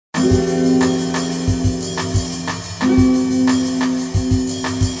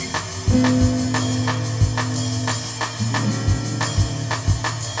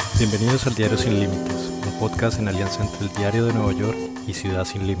Bienvenidos al Diario Sin Límites, un podcast en alianza entre el Diario de Nueva York y Ciudad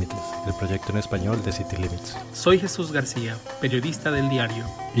Sin Límites, el proyecto en español de City Limits. Soy Jesús García, periodista del diario.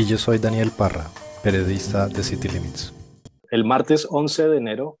 Y yo soy Daniel Parra, periodista de City Limits. El martes 11 de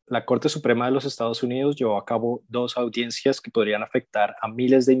enero, la Corte Suprema de los Estados Unidos llevó a cabo dos audiencias que podrían afectar a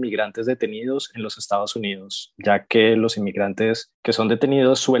miles de inmigrantes detenidos en los Estados Unidos, ya que los inmigrantes que son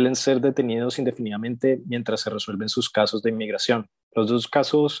detenidos suelen ser detenidos indefinidamente mientras se resuelven sus casos de inmigración. Los dos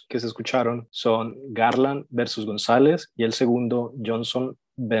casos que se escucharon son Garland versus González y el segundo Johnson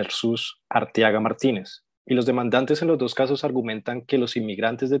versus Arteaga Martínez. Y los demandantes en los dos casos argumentan que los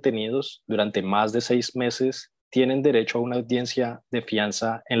inmigrantes detenidos durante más de 6 meses tienen derecho a una audiencia de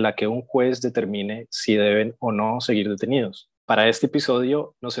fianza en la que un juez determine si deben o no seguir detenidos. Para este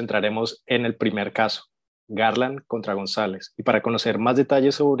episodio nos centraremos en el primer caso, Garland contra González. Y para conocer más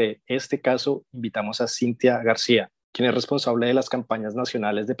detalles sobre este caso, invitamos a Cintia García, quien es responsable de las campañas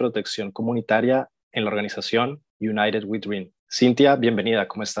nacionales de protección comunitaria en la organización United We Dream. Cintia, bienvenida,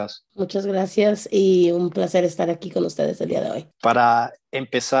 ¿cómo estás? Muchas gracias y un placer estar aquí con ustedes el día de hoy. Para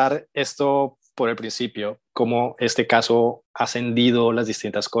empezar esto por el principio, cómo este caso ha ascendido las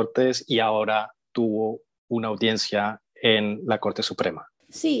distintas cortes y ahora tuvo una audiencia en la Corte Suprema.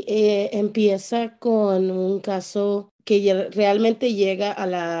 Sí, empieza con un caso que realmente llega a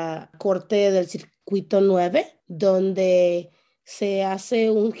la Corte del Circuito 9, donde se hace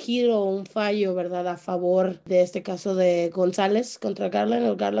un giro, un fallo, ¿verdad?, a favor de este caso de González contra Garland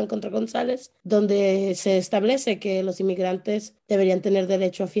o Garland contra González, donde se establece que los inmigrantes deberían tener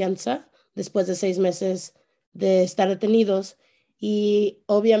derecho a fianza después de 6 meses de estar detenidos. Y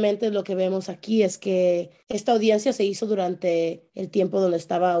obviamente lo que vemos aquí es que esta audiencia se hizo durante el tiempo donde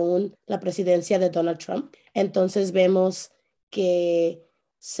estaba aún la presidencia de Donald Trump. Entonces vemos que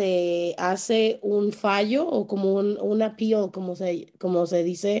se hace un fallo o como un appeal, como se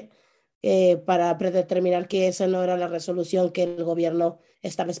dice, para predeterminar que esa no era la resolución que el gobierno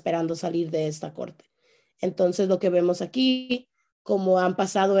estaba esperando salir de esta corte. Entonces lo que vemos aquí, como han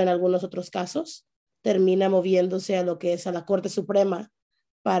pasado en algunos otros casos, termina moviéndose a lo que es a la Corte Suprema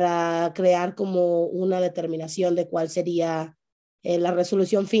para crear como una determinación de cuál sería la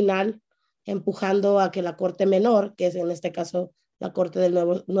resolución final, empujando a que la Corte Menor, que es en este caso la Corte del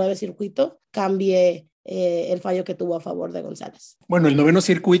Nuevo Circuito, cambie el fallo que tuvo a favor de González. Bueno, el Noveno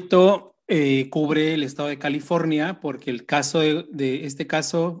Circuito cubre el estado de California porque el caso de este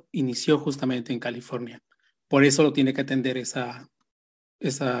caso inició justamente en California. Por eso lo tiene que atender esa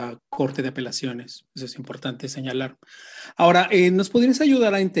Corte de Apelaciones. Eso es importante señalar. Ahora, ¿nos podrías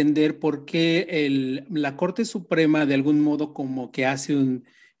ayudar a entender por qué la Corte Suprema de algún modo como que hace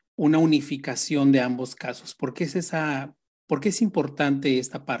una unificación de ambos casos? ¿Por qué es importante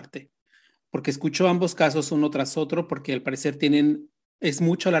esta parte? Porque escucho ambos casos uno tras otro porque al parecer es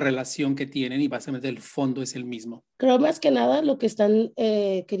mucho la relación que tienen y básicamente el fondo es el mismo. Creo más que nada lo que están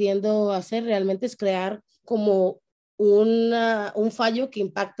queriendo hacer realmente es crear como un fallo que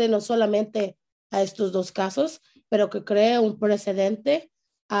impacte no solamente a estos dos casos, pero que cree un precedente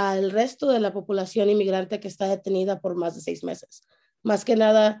al resto de la población inmigrante que está detenida por más de 6 meses. Más que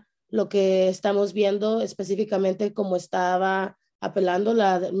nada, lo que estamos viendo específicamente como estaba apelando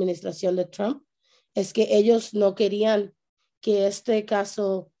la administración de Trump, es que ellos no querían que este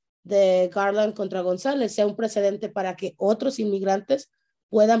caso de Garland contra González sea un precedente para que otros inmigrantes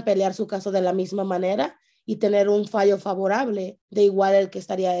puedan pelear su caso de la misma manera y tener un fallo favorable de igual el que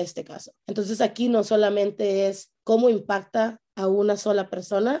estaría este caso. Entonces aquí no solamente es cómo impacta a una sola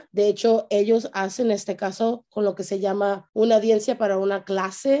persona, de hecho ellos hacen este caso con lo que se llama una audiencia para una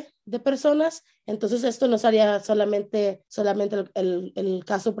clase de personas. Entonces esto no sería solamente el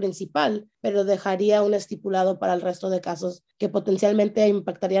caso principal, pero dejaría un estipulado para el resto de casos que potencialmente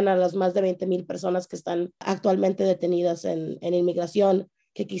impactarían a las más de 20,000 personas que están actualmente detenidas en inmigración,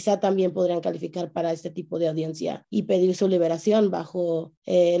 que quizá también podrían calificar para este tipo de audiencia y pedir su liberación bajo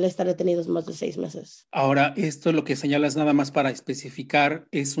el estar detenidos más de 6 meses. Ahora, esto lo que señalas nada más para especificar,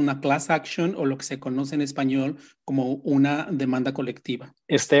 ¿es una class action o lo que se conoce en español como una demanda colectiva?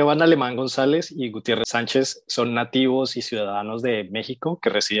 Esteban Alemán González y Gutiérrez Sánchez son nativos y ciudadanos de México que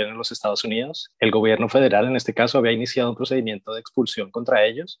residen en los Estados Unidos. El gobierno federal en este caso había iniciado un procedimiento de expulsión contra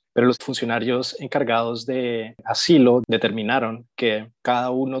ellos, pero los funcionarios encargados de asilo determinaron que cada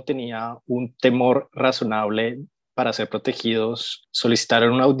uno tenía un temor razonable para ser protegidos,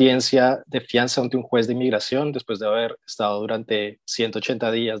 solicitaron una audiencia de fianza ante un juez de inmigración después de haber estado durante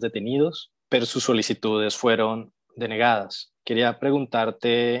 180 días detenidos, pero sus solicitudes fueron denegadas. Quería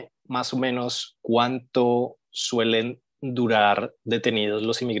preguntarte más o menos cuánto suelen durar detenidos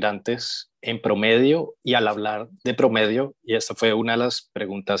los inmigrantes en promedio? Y al hablar de promedio, y esta fue una de las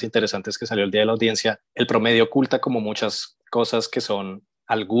preguntas interesantes que salió el día de la audiencia, el promedio oculta como muchas cosas que son,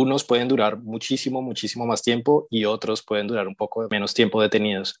 algunos pueden durar muchísimo, muchísimo más tiempo y otros pueden durar un poco menos tiempo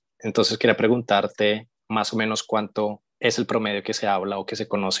detenidos. Entonces quería preguntarte más o menos cuánto es el promedio que se habla o que se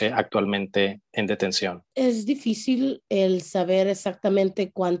conoce actualmente en detención. Es difícil el saber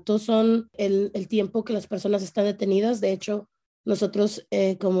exactamente cuántos son el tiempo que las personas están detenidas. De hecho, nosotros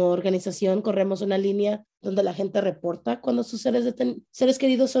como organización corremos una línea donde la gente reporta cuando sus seres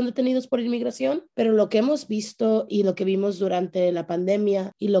queridos son detenidos por inmigración, pero lo que hemos visto y lo que vimos durante la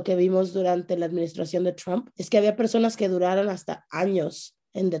pandemia y lo que vimos durante la administración de Trump es que había personas que duraron hasta años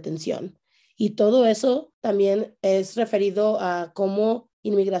en detención. Y todo eso también es referido a cómo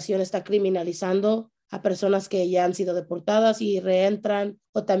inmigración está criminalizando a personas que ya han sido deportadas y reentran,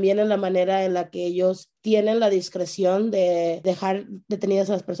 o también en la manera en la que ellos tienen la discreción de dejar detenidas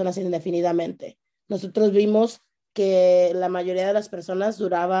a las personas indefinidamente. Nosotros vimos que la mayoría de las personas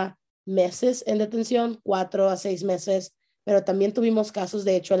duraba meses en detención, 4 a 6 meses, pero también tuvimos casos,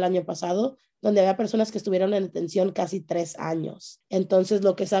 de hecho, el año pasado, donde había personas que estuvieron en detención casi 3 años. Entonces,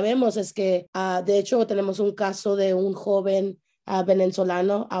 lo que sabemos es que, de hecho, tenemos un caso de un joven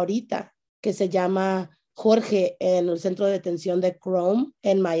venezolano ahorita que se llama Jorge en el centro de detención de Chrome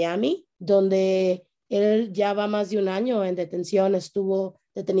en Miami, donde él ya va más de un año en detención, estuvo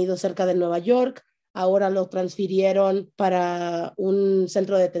detenido cerca de Nueva York. Ahora lo transfirieron para un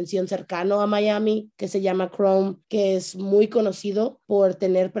centro de detención cercano a Miami que se llama Chrome, que es muy conocido por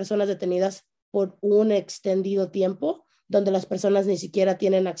tener personas detenidas por un extendido tiempo, donde las personas ni siquiera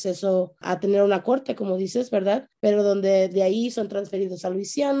tienen acceso a tener una corte, como dices, ¿verdad? Pero donde de ahí son transferidos a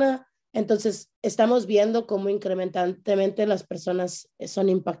Luisiana. Entonces, estamos viendo cómo incrementantemente las personas son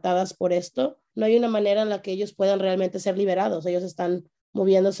impactadas por esto. No hay una manera en la que ellos puedan realmente ser liberados. Ellos están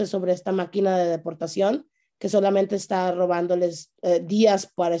moviéndose sobre esta máquina de deportación que solamente está robándoles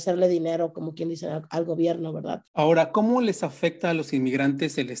días para hacerle dinero, como quien dice, al gobierno, ¿verdad? Ahora, ¿cómo les afecta a los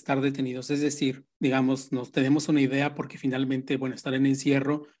inmigrantes el estar detenidos? Es decir, digamos, nos tenemos una idea porque finalmente, bueno, estar en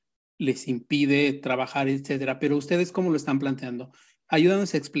encierro les impide trabajar, etcétera, pero ustedes, ¿cómo lo están planteando?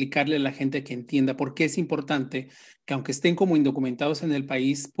 Ayúdanos a explicarle a la gente que entienda por qué es importante que, aunque estén como indocumentados en el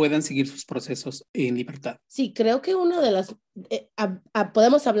país, puedan seguir sus procesos en libertad. Sí, creo que una de las,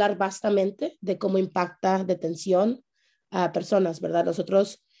 podemos hablar vastamente de cómo impacta detención a personas, ¿verdad?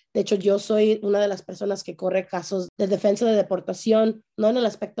 Nosotros, de hecho, yo soy una de las personas que corre casos de defensa de deportación, no en el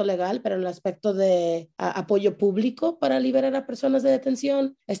aspecto legal, pero en el aspecto de apoyo público para liberar a personas de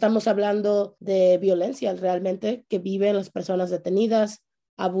detención. Estamos hablando de violencia realmente que viven las personas detenidas,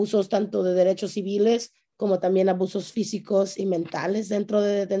 abusos tanto de derechos civiles como también abusos físicos y mentales dentro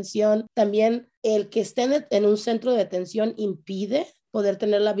de detención. También el que estén en un centro de detención impide poder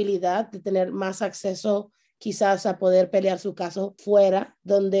tener la habilidad de tener más acceso quizás a poder pelear su caso fuera,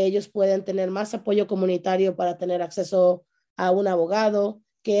 donde ellos pueden tener más apoyo comunitario para tener acceso a un abogado,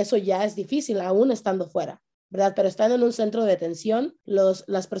 que eso ya es difícil aún estando fuera, ¿verdad? Pero estando en un centro de detención,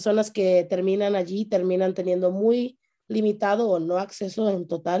 las personas que terminan allí terminan teniendo muy limitado o no acceso en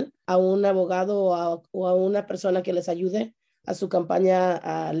total a un abogado o a una persona que les ayude a su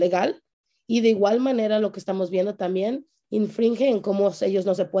campaña legal. Y de igual manera lo que estamos viendo también infringe en cómo ellos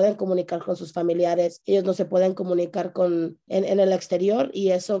no se pueden comunicar con sus familiares, ellos no se pueden comunicar en el exterior y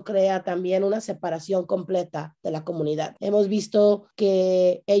eso crea también una separación completa de la comunidad. Hemos visto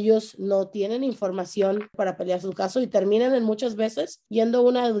que ellos no tienen información para pelear su caso y terminan en muchas veces yendo a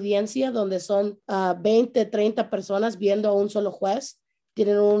una audiencia donde son 20, 30 personas viendo a un solo juez.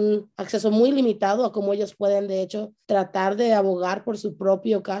 Tienen un acceso muy limitado a cómo ellos pueden, de hecho, tratar de abogar por su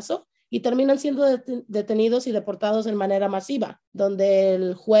propio caso y terminan siendo detenidos y deportados en manera masiva, donde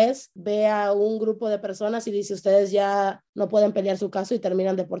el juez ve a un grupo de personas y dice, ustedes ya no pueden pelear su caso y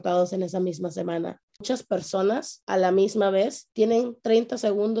terminan deportados en esa misma semana. Muchas personas a la misma vez tienen 30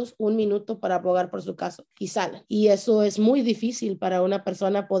 segundos, un minuto para abogar por su caso y salen. Y eso es muy difícil para una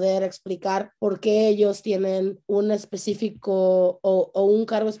persona poder explicar por qué ellos tienen un específico o un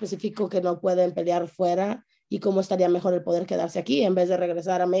cargo específico que no pueden pelear fuera y cómo estaría mejor el poder quedarse aquí en vez de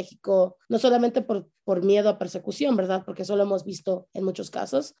regresar a México, no solamente por miedo a persecución, ¿verdad? Porque eso lo hemos visto en muchos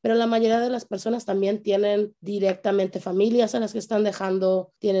casos, pero la mayoría de las personas también tienen directamente familias a las que están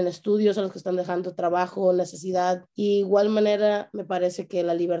dejando, tienen estudios a los que están dejando, trabajo, necesidad. Y igual manera, me parece que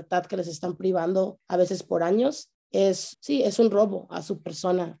la libertad que les están privando a veces por años sí, es un robo a su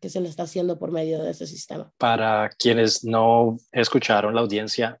persona que se le está haciendo por medio de ese sistema. Para quienes no escucharon la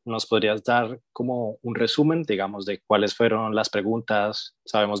audiencia, ¿nos podrías dar como un resumen, digamos, de cuáles fueron las preguntas?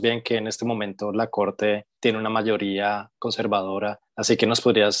 Sabemos bien que en este momento la Corte tiene una mayoría conservadora, así que nos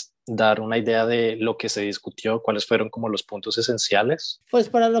podrías dar una idea de lo que se discutió, cuáles fueron como los puntos esenciales. Pues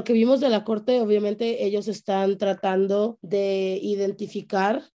para lo que vimos de la Corte, obviamente ellos están tratando de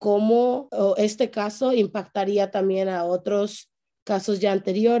identificar cómo este caso impactaría también a otros casos ya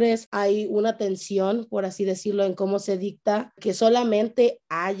anteriores. Hay una tensión, por así decirlo, en cómo se dicta que solamente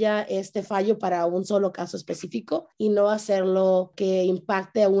haya este fallo para un solo caso específico y no hacerlo que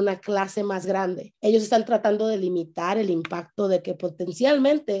impacte a una clase más grande. Ellos están tratando de limitar el impacto de que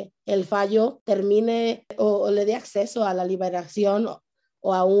potencialmente el fallo termine o le dé acceso a la liberación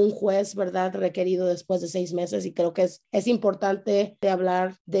o a un juez, ¿verdad?, requerido después de 6 meses. Y creo que es importante de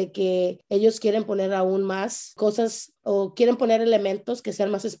hablar de que ellos quieren poner aún más cosas o quieren poner elementos que sean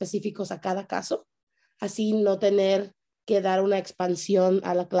más específicos a cada caso, así no tener que dar una expansión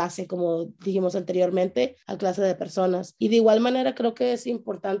a la clase, como dijimos anteriormente, a clase de personas. Y de igual manera creo que es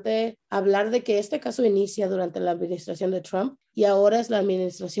importante hablar de que este caso inicia durante la administración de Trump y ahora es la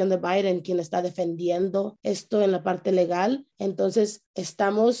administración de Biden quien está defendiendo esto en la parte legal. Entonces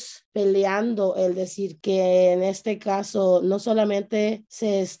estamos peleando el decir que en este caso no solamente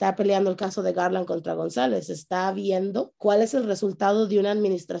se está peleando el caso de Garland contra González, se está viendo cuál es el resultado de una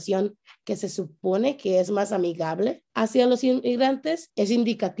administración que se supone que es más amigable hacia los inmigrantes. Es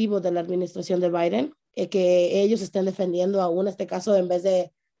indicativo de la administración de Biden que ellos estén defendiendo aún este caso en vez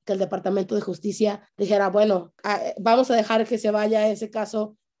de que el Departamento de Justicia dijera, bueno, vamos a dejar que se vaya ese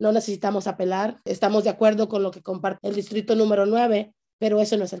caso, no necesitamos apelar, estamos de acuerdo con lo que comparte el distrito número 9, pero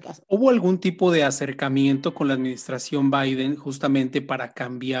eso no es el caso. ¿Hubo algún tipo de acercamiento con la administración Biden justamente para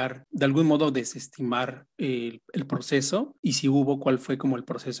cambiar, de algún modo desestimar el proceso? Y si hubo, ¿cuál fue como el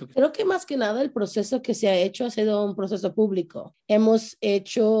proceso? Creo que más que nada el proceso que se ha hecho ha sido un proceso público. Hemos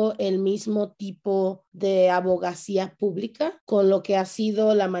hecho el mismo tipo de abogacía pública con lo que ha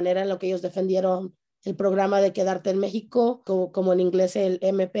sido la manera en la que ellos defendieron el programa de quedarte en México, como en inglés el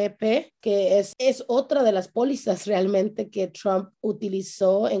MPP, que es otra de las pólizas realmente que Trump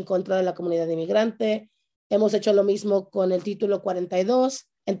utilizó en contra de la comunidad inmigrante. Hemos hecho lo mismo con el título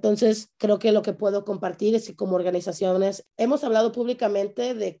 42. Entonces, creo que lo que puedo compartir es que como organizaciones hemos hablado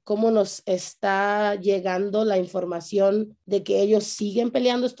públicamente de cómo nos está llegando la información de que ellos siguen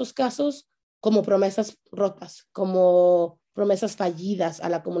peleando estos casos como promesas rotas, como promesas fallidas a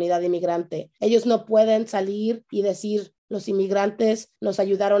la comunidad inmigrante. Ellos no pueden salir y decir, los inmigrantes nos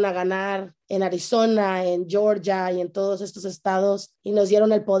ayudaron a ganar en Arizona, en Georgia y en todos estos estados y nos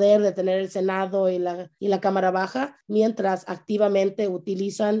dieron el poder de tener el Senado y la Cámara Baja, mientras activamente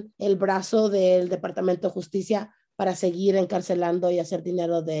utilizan el brazo del Departamento de Justicia para seguir encarcelando y hacer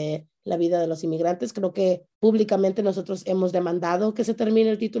dinero de la vida de los inmigrantes. Creo que públicamente nosotros hemos demandado que se termine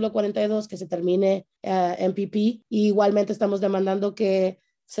el título 42, que se termine MPP, y igualmente estamos demandando que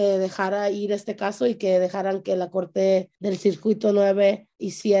se dejara ir este caso y que dejaran que la Corte del Circuito 9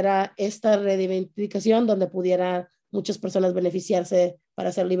 hiciera esta reivindicación donde pudiera muchas personas beneficiarse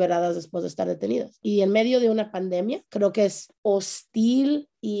para ser liberadas después de estar detenidas. Y en medio de una pandemia, creo que es hostil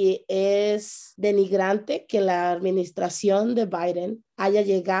y es denigrante que la administración de Biden haya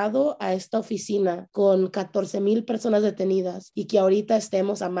llegado a esta oficina con 14,000 personas detenidas y que ahorita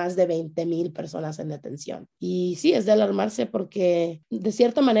estemos a más de 20,000 personas en detención. Y sí, es de alarmarse porque de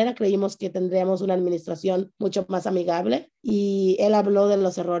cierta manera creímos que tendríamos una administración mucho más amigable y él habló de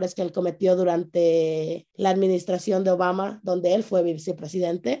los errores que él cometió durante la administración de Obama, donde él fue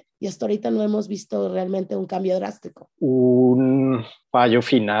vicepresidente, y hasta ahorita no hemos visto realmente un cambio drástico. Un fallo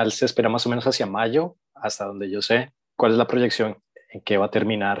final se espera más o menos hacia mayo, hasta donde yo sé. ¿Cuál es la proyección en qué va a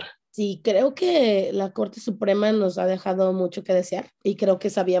terminar? Sí, creo que la Corte Suprema nos ha dejado mucho que desear y creo que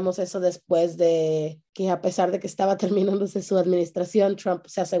sabíamos eso después de que a pesar de que estaba terminándose su administración, Trump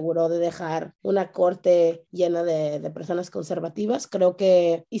se aseguró de dejar una corte llena de personas conservativas. Creo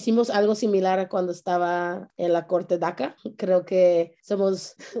que hicimos algo similar a cuando estaba en la corte DACA. Creo que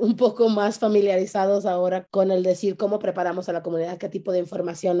somos un poco más familiarizados ahora con el decir cómo preparamos a la comunidad, qué tipo de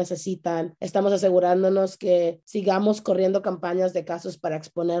información necesitan. Estamos asegurándonos que sigamos corriendo campañas de casos para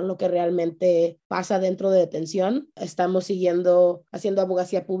exponer lo que realmente pasa dentro de detención. Estamos haciendo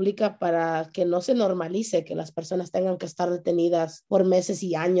abogacía pública para que no se normalice que las personas tengan que estar detenidas por meses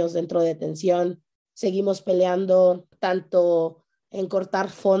y años dentro de detención. Seguimos peleando tanto en cortar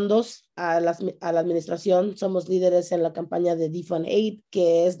fondos a la administración. Somos líderes en la campaña de Defund Aid,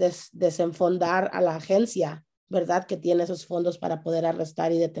 que es desenfondar a la agencia, ¿verdad?, que tiene esos fondos para poder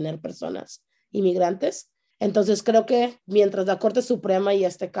arrestar y detener personas inmigrantes. Entonces creo que mientras la Corte Suprema y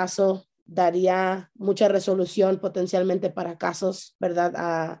este caso daría mucha resolución potencialmente para casos,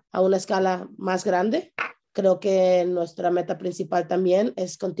 ¿verdad? A una escala más grande. Creo que nuestra meta principal también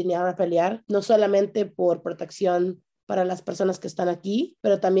es continuar a pelear, no solamente por protección para las personas que están aquí,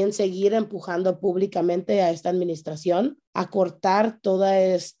 pero también seguir empujando públicamente a esta administración a cortar toda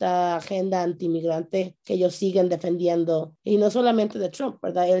esta agenda antimigrante que ellos siguen defendiendo. Y no solamente de Trump,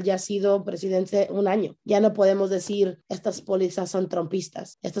 ¿verdad? Él ya ha sido presidente un año. Ya no podemos decir estas pólizas son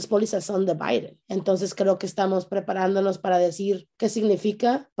trumpistas, estas pólizas son de Biden. Entonces creo que estamos preparándonos para decir qué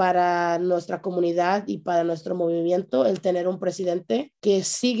significa para nuestra comunidad y para nuestro movimiento el tener un presidente que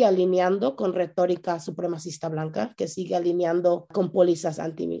sigue alineando con retórica supremacista blanca, que sigue alineando con pólizas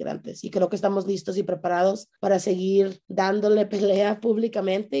antimigrantes. Y creo que estamos listos y preparados para seguir dándole pelea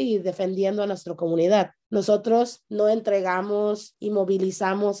públicamente y defendiendo a nuestra comunidad. Nosotros no entregamos y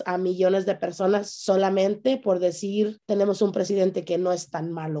movilizamos a millones de personas solamente por decir tenemos un presidente que no es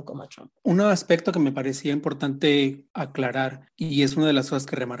tan malo como Trump. Un aspecto que me parecía importante aclarar, y es una de las cosas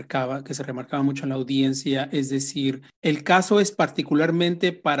que se remarcaba mucho en la audiencia, es decir, el caso es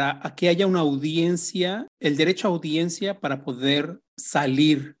particularmente para que haya una audiencia, el derecho a audiencia para poder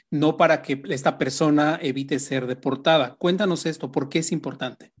salir, no para que esta persona evite ser deportada. Cuéntanos esto, ¿por qué es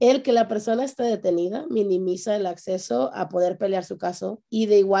importante? El que la persona esté detenida minimiza el acceso a poder pelear su caso, y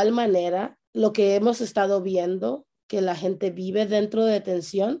de igual manera lo que hemos estado viendo que la gente vive dentro de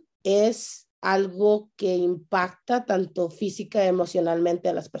detención es algo que impacta tanto física y emocionalmente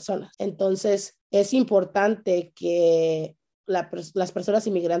a las personas. Entonces es importante que las personas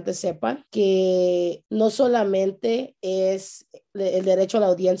inmigrantes sepan que no solamente es el derecho a la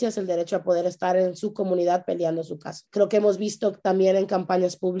audiencia, es el derecho a poder estar en su comunidad peleando su caso. Creo que hemos visto también en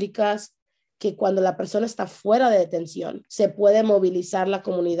campañas públicas que cuando la persona está fuera de detención, se puede movilizar la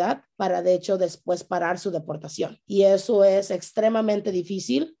comunidad para, de hecho, después parar su deportación. Y eso es extremadamente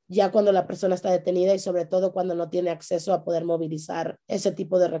difícil ya cuando la persona está detenida y sobre todo cuando no tiene acceso a poder movilizar ese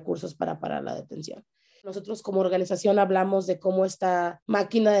tipo de recursos para parar la detención. Nosotros como organización hablamos de cómo esta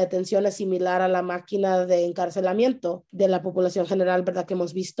máquina de detención es similar a la máquina de encarcelamiento de la población general, ¿verdad? Que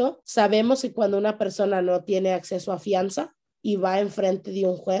hemos visto. Sabemos que cuando una persona no tiene acceso a fianza y va enfrente de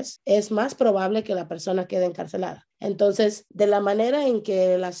un juez, es más probable que la persona quede encarcelada. Entonces, de la manera en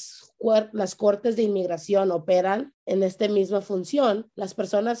que las cortes de inmigración operan en esta misma función, las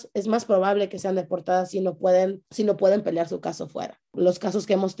personas es más probable que sean deportadas si no pueden pelear su caso fuera. Los casos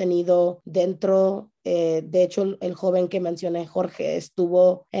que hemos tenido dentro, de hecho, el joven que mencioné, Jorge,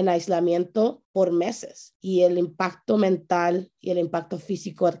 estuvo en aislamiento por meses, y el impacto mental y el impacto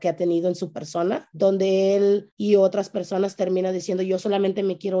físico que ha tenido en su persona, donde él y otras personas terminan diciendo yo solamente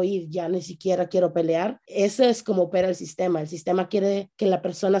me quiero ir, ya ni siquiera quiero pelear. Ese es como opera el sistema. El sistema quiere que la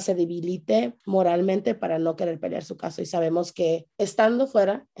persona se debilite moralmente para no querer pelear su caso, y sabemos que estando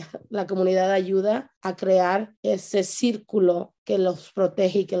fuera, la comunidad ayuda a crear ese círculo que los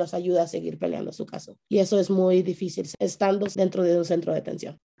protege y que los ayuda a seguir peleando su caso. Y eso es muy difícil estando dentro de un centro de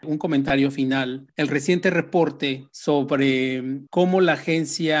detención. Un comentario final. El reciente reporte sobre cómo la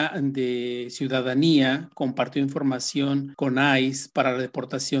Agencia de Ciudadanía compartió información con ICE para la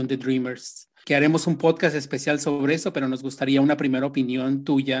deportación de Dreamers, que haremos un podcast especial sobre eso, pero nos gustaría una primera opinión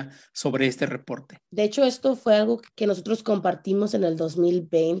tuya sobre este reporte. De hecho, esto fue algo que nosotros compartimos en el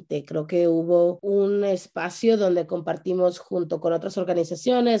 2020. Creo que hubo un espacio donde compartimos junto con otras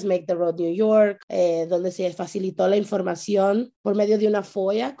organizaciones, Make the Road New York, donde se facilitó la información por medio de una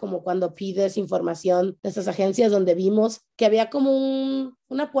FOIA, como cuando pides información de estas agencias, donde vimos que había como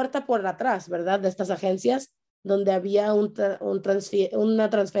una puerta por atrás, ¿verdad?, de estas agencias, donde había una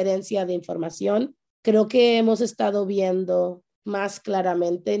transferencia de información. Creo que hemos estado viendo más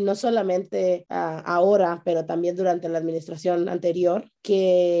claramente, no solamente ahora, pero también durante la administración anterior,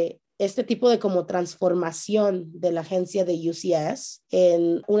 que este tipo de como transformación de la agencia de UCS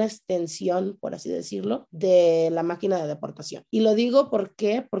en una extensión, por así decirlo, de la máquina de deportación. Y lo digo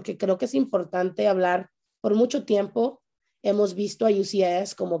porque creo que es importante hablar. Por mucho tiempo hemos visto a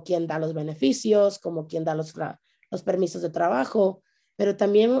UCS como quien da los beneficios, como quien da los permisos de trabajo, pero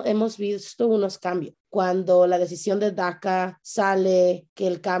también hemos visto unos cambios. Cuando la decisión de DACA sale, que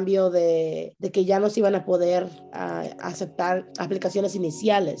el cambio de que ya no se iban a poder aceptar aplicaciones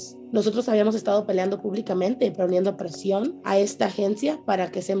iniciales, nosotros habíamos estado peleando públicamente y poniendo presión a esta agencia para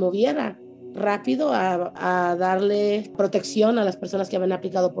que se moviera rápido a darle protección a las personas que habían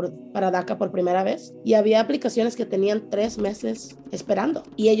aplicado para DACA por primera vez, y había aplicaciones que tenían 3 meses esperando,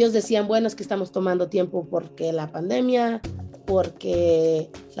 y ellos decían, bueno, es que estamos tomando tiempo porque la pandemia, porque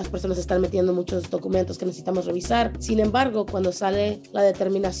las personas están metiendo muchos documentos que necesitamos revisar. Sin embargo, cuando sale la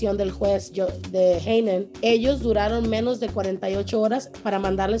determinación del juez de Heinen, ellos duraron menos de 48 horas para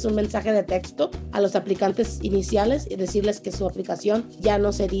mandarles un mensaje de texto a los aplicantes iniciales y decirles que su aplicación ya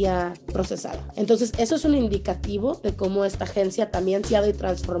no sería procesada. Entonces, eso es un indicativo de cómo esta agencia también se ha ido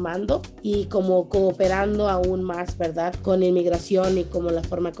transformando y como cooperando aún más, ¿verdad?, con inmigración y como la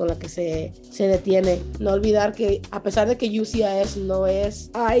forma con la que se detiene. No olvidar que a pesar de que USCIS no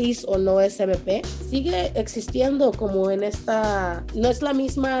es ICE o no es CBP, sigue existiendo como en esta, no es la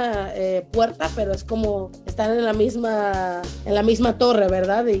misma puerta, pero es como están en la misma torre,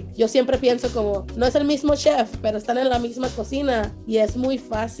 ¿verdad? Y yo siempre pienso como, no es el mismo chef, pero están en la misma cocina y es muy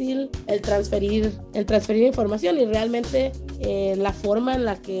fácil el transferir información y realmente la forma en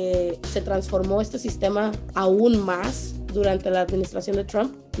la que se transformó este sistema aún más durante la administración de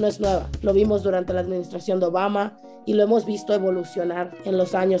Trump no es nueva. Lo vimos durante la administración de Obama y lo hemos visto evolucionar en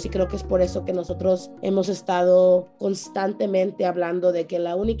los años y creo que es por eso que nosotros hemos estado constantemente hablando de que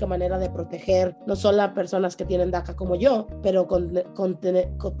la única manera de proteger no solo a personas que tienen DACA como yo, pero con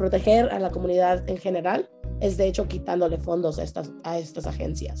proteger a la comunidad en general es de hecho quitándole fondos a estas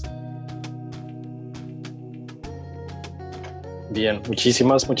agencias. Bien,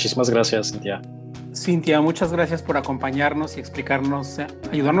 muchísimas gracias, Cintia. Cintia, muchas gracias por acompañarnos y explicarnos,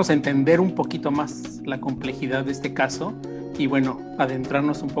 ayudarnos a entender un poquito más la complejidad de este caso y bueno,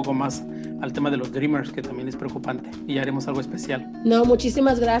 adentrarnos un poco más al tema de los Dreamers, que también es preocupante y haremos algo especial. No,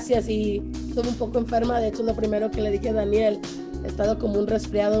 muchísimas gracias y estuve un poco enferma, de hecho lo primero que le dije a Daniel, he estado como un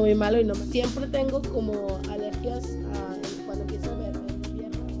resfriado muy malo y siempre tengo como alergias